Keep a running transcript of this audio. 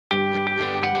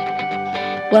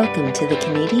Welcome to the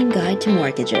Canadian Guide to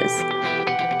Mortgages.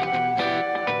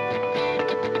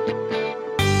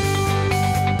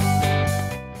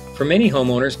 For many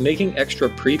homeowners, making extra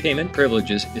prepayment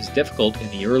privileges is difficult in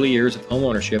the early years of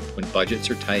homeownership when budgets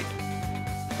are tight.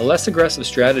 A less aggressive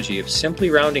strategy of simply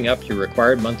rounding up your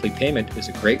required monthly payment is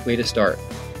a great way to start.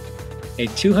 A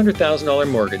 $200,000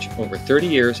 mortgage over 30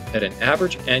 years at an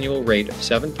average annual rate of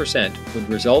 7% would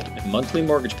result in monthly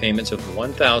mortgage payments of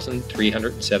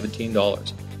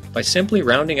 $1,317. By simply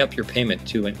rounding up your payment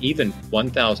to an even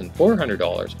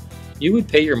 $1,400, you would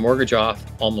pay your mortgage off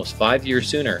almost 5 years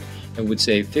sooner and would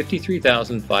save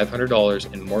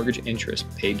 $53,500 in mortgage interest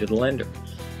paid to the lender.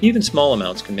 Even small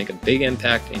amounts can make a big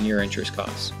impact in your interest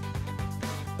costs.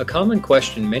 A common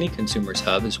question many consumers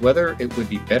have is whether it would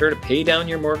be better to pay down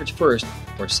your mortgage first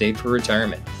or save for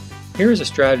retirement. Here is a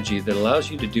strategy that allows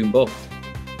you to do both.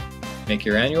 Make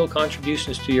your annual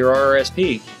contributions to your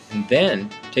RRSP and then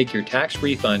take your tax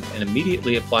refund and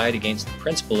immediately apply it against the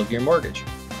principal of your mortgage.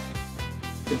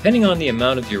 Depending on the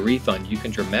amount of your refund, you can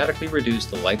dramatically reduce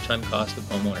the lifetime cost of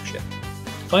homeownership.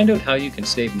 To find out how you can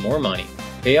save more money,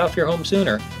 pay off your home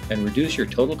sooner, and reduce your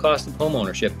total cost of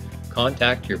homeownership,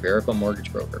 contact your Verico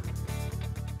mortgage broker.